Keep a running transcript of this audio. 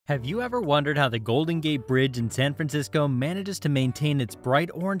Have you ever wondered how the Golden Gate Bridge in San Francisco manages to maintain its bright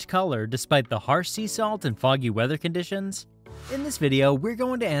orange color despite the harsh sea salt and foggy weather conditions? In this video, we're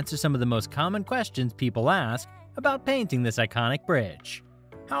going to answer some of the most common questions people ask about painting this iconic bridge.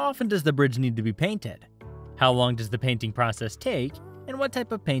 How often does the bridge need to be painted? How long does the painting process take, and what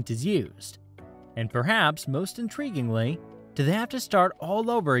type of paint is used? And perhaps most intriguingly, do they have to start all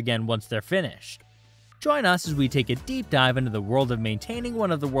over again once they're finished? Join us as we take a deep dive into the world of maintaining one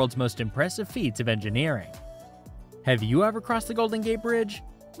of the world's most impressive feats of engineering. Have you ever crossed the Golden Gate Bridge?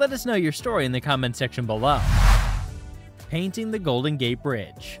 Let us know your story in the comment section below. Painting the Golden Gate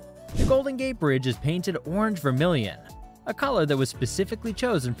Bridge. The Golden Gate Bridge is painted orange vermilion, a color that was specifically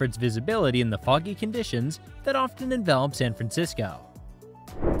chosen for its visibility in the foggy conditions that often envelop San Francisco.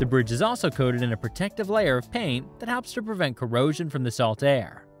 The bridge is also coated in a protective layer of paint that helps to prevent corrosion from the salt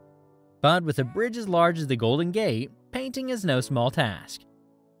air. But with a bridge as large as the Golden Gate, painting is no small task.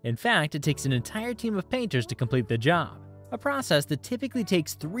 In fact, it takes an entire team of painters to complete the job, a process that typically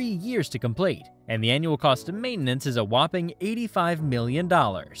takes 3 years to complete, and the annual cost of maintenance is a whopping $85 million.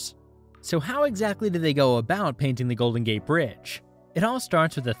 So how exactly do they go about painting the Golden Gate Bridge? It all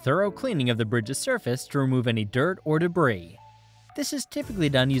starts with a thorough cleaning of the bridge's surface to remove any dirt or debris. This is typically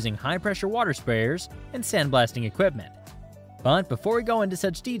done using high-pressure water sprayers and sandblasting equipment. But before we go into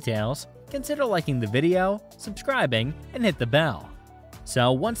such details, consider liking the video, subscribing, and hit the bell.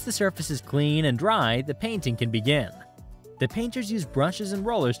 So once the surface is clean and dry, the painting can begin. The painters use brushes and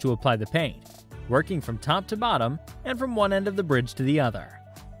rollers to apply the paint, working from top to bottom and from one end of the bridge to the other.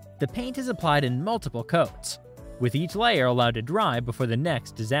 The paint is applied in multiple coats, with each layer allowed to dry before the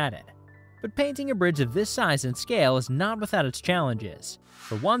next is added. But painting a bridge of this size and scale is not without its challenges.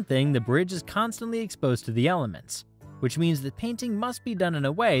 For one thing, the bridge is constantly exposed to the elements, which means that painting must be done in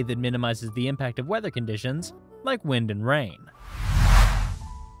a way that minimizes the impact of weather conditions like wind and rain.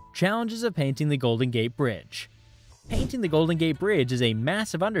 Challenges of painting the Golden Gate Bridge. Painting the Golden Gate Bridge is a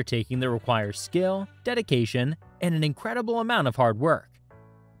massive undertaking that requires skill, dedication, and an incredible amount of hard work.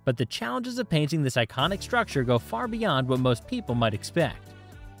 But the challenges of painting this iconic structure go far beyond what most people might expect.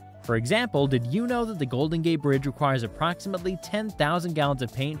 For example, did you know that the Golden Gate Bridge requires approximately 10,000 gallons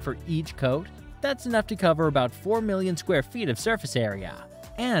of paint for each coat? That's enough to cover about 4 million square feet of surface area.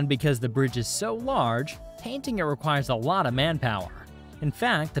 And because the bridge is so large, painting it requires a lot of manpower. In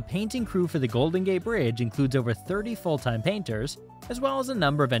fact, the painting crew for the Golden Gate Bridge includes over 30 full-time painters, as well as a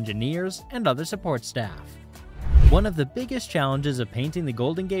number of engineers and other support staff. One of the biggest challenges of painting the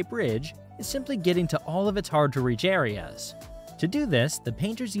Golden Gate Bridge is simply getting to all of its hard-to-reach areas. To do this, the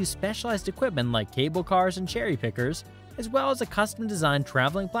painters use specialized equipment like cable cars and cherry pickers, as well as a custom-designed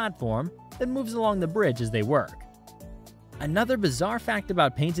traveling platform that moves along the bridge as they work. Another bizarre fact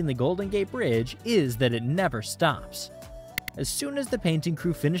about painting the Golden Gate Bridge is that it never stops. As soon as the painting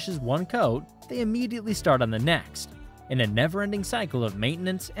crew finishes one coat, they immediately start on the next, in a never-ending cycle of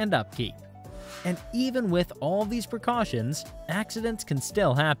maintenance and upkeep. And even with all these precautions, accidents can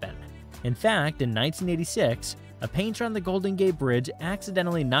still happen. In fact, in 1986, a painter on the Golden Gate Bridge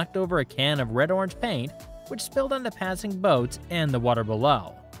accidentally knocked over a can of red-orange paint, which spilled onto passing boats and the water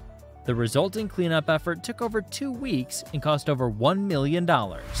below. The resulting cleanup effort took over 2 weeks and cost over $1 million.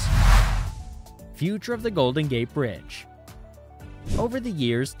 Future of the Golden Gate Bridge. Over the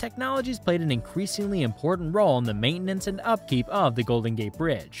years, technology has played an increasingly important role in the maintenance and upkeep of the Golden Gate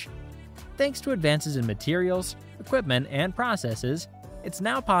Bridge. Thanks to advances in materials, equipment, and processes, it's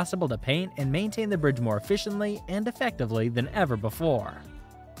now possible to paint and maintain the bridge more efficiently and effectively than ever before.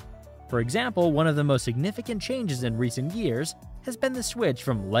 For example, one of the most significant changes in recent years has been the switch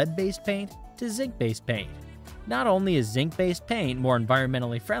from lead-based paint to zinc-based paint. Not only is zinc-based paint more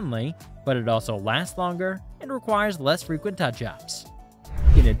environmentally friendly, but it also lasts longer and requires less frequent touch-ups.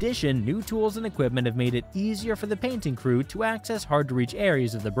 In addition, new tools and equipment have made it easier for the painting crew to access hard-to-reach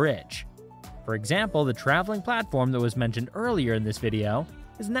areas of the bridge. For example, the traveling platform that was mentioned earlier in this video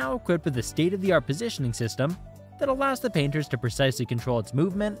is now equipped with a state-of-the-art positioning system that allows the painters to precisely control its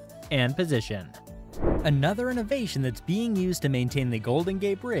movement and position. Another innovation that's being used to maintain the Golden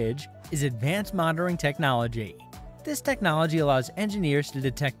Gate Bridge is advanced monitoring technology. This technology allows engineers to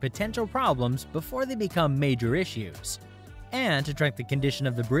detect potential problems before they become major issues, and to track the condition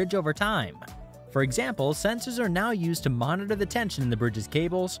of the bridge over time. For example, sensors are now used to monitor the tension in the bridge's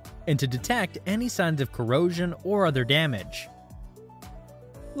cables and to detect any signs of corrosion or other damage.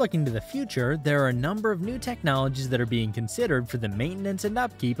 Looking to the future, there are a number of new technologies that are being considered for the maintenance and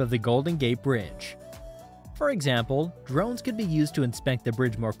upkeep of the Golden Gate Bridge. For example, drones could be used to inspect the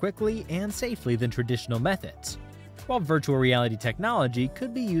bridge more quickly and safely than traditional methods, while virtual reality technology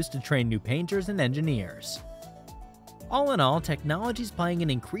could be used to train new painters and engineers. All in all, technology is playing an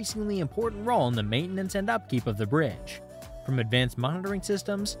increasingly important role in the maintenance and upkeep of the bridge, from advanced monitoring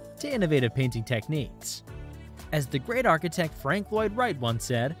systems to innovative painting techniques. As the great architect Frank Lloyd Wright once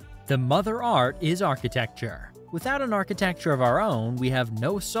said, "The mother art is architecture. Without an architecture of our own, we have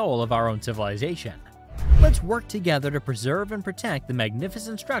no soul of our own civilization." Let's work together to preserve and protect the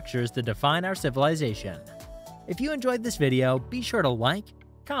magnificent structures that define our civilization. If you enjoyed this video, be sure to like,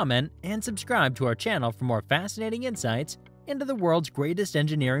 comment, and subscribe to our channel for more fascinating insights into the world's greatest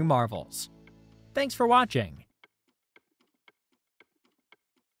engineering marvels. Thanks for watching.